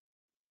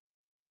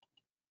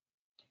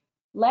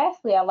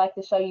 Lastly, I'd like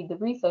to show you the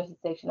resources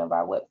section of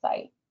our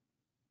website.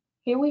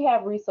 Here we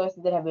have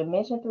resources that have been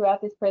mentioned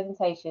throughout this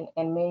presentation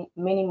and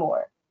many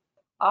more.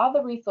 All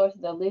the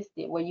resources are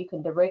listed where you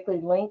can directly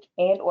link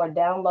and or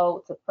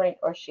download to print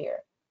or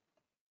share.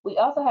 We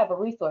also have a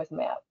resource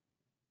map.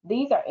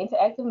 These are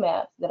interactive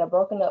maps that are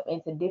broken up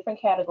into different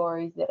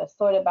categories that are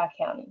sorted by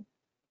county.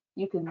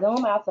 You can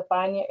zoom out to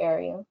find your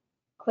area,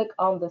 click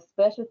on the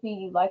specialty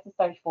you'd like to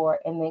search for,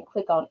 and then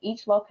click on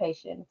each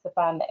location to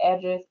find the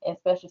address and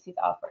specialties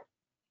offered.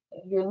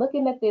 If you're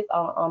looking at this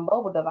on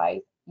mobile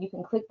device, you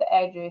can click the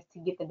address to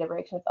get the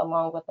directions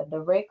along with a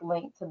direct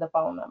link to the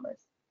phone numbers.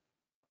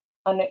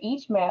 Under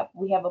each map,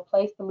 we have a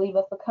place to leave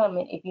us a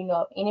comment if you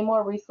know of any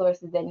more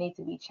resources that need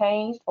to be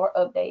changed or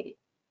updated.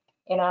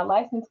 In our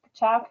licensed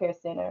child care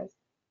centers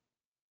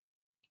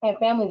and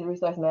families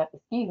resource map,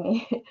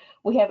 we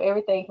have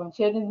everything from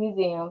children's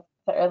museums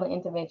to early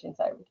intervention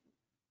services.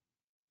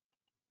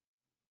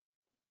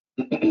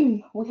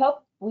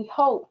 We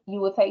hope you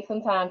will take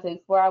some time to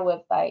explore our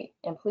website,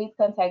 and please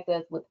contact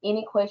us with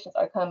any questions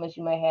or comments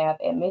you may have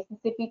at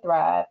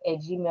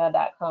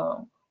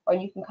MississippiThrive@gmail.com, or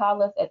you can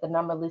call us at the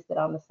number listed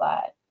on the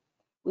slide.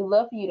 We'd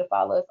love for you to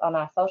follow us on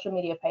our social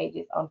media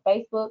pages on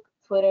Facebook,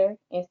 Twitter,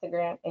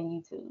 Instagram, and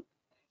YouTube.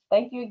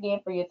 Thank you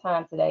again for your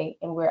time today,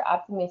 and we're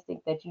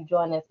optimistic that you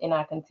join us in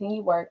our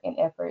continued work and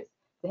efforts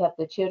to help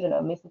the children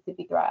of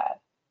Mississippi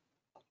thrive.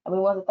 And we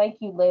want to thank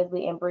you,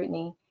 Leslie and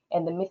Brittany,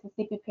 and the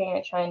Mississippi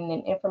Parent Training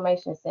and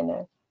Information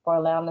Center for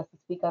allowing us to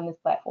speak on this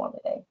platform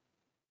today.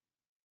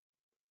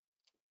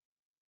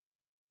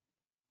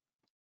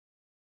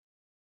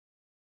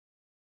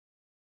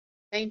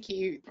 Thank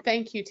you,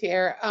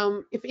 Tiara.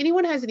 If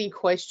anyone has any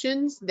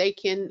questions, they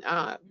can,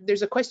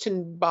 there's a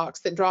question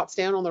box that drops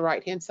down on the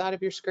right-hand side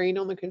of your screen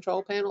on the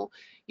control panel.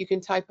 You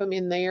can type them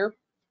in there.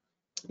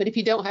 But if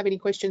you don't have any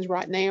questions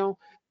right now,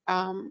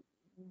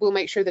 we'll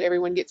make sure that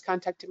everyone gets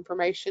contact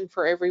information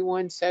for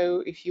everyone.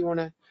 So if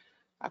you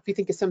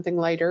think of something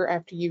later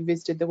after you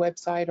visited the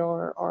website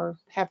or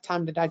have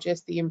time to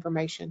digest the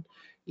information,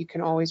 you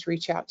can always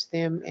reach out to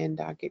them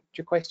and get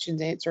your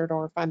questions answered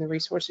or find the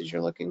resources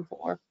you're looking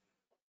for.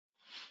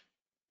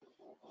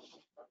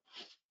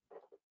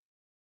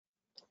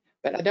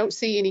 But I don't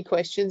see any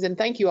questions, and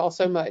thank you all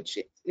so much.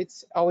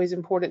 It's always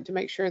important to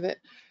make sure that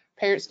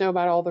parents know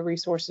about all the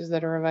resources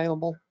that are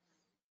available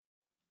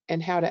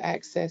and how to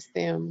access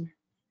them.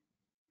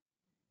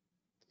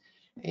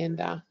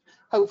 And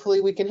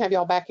hopefully we can have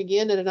y'all back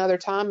again at another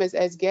time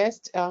as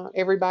guests.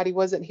 Everybody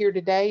wasn't here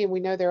today, and we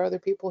know there are other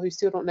people who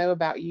still don't know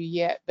about you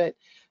yet. But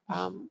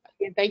again,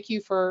 thank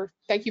you for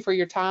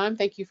your time.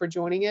 Thank you for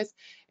joining us,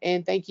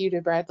 and thank you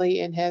to Bradley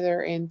and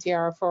Heather and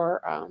Tiara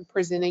for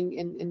presenting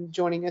and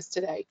joining us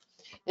today.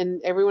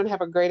 And everyone have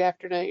a great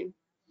afternoon.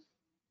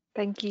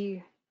 Thank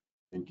you.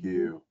 Thank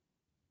you.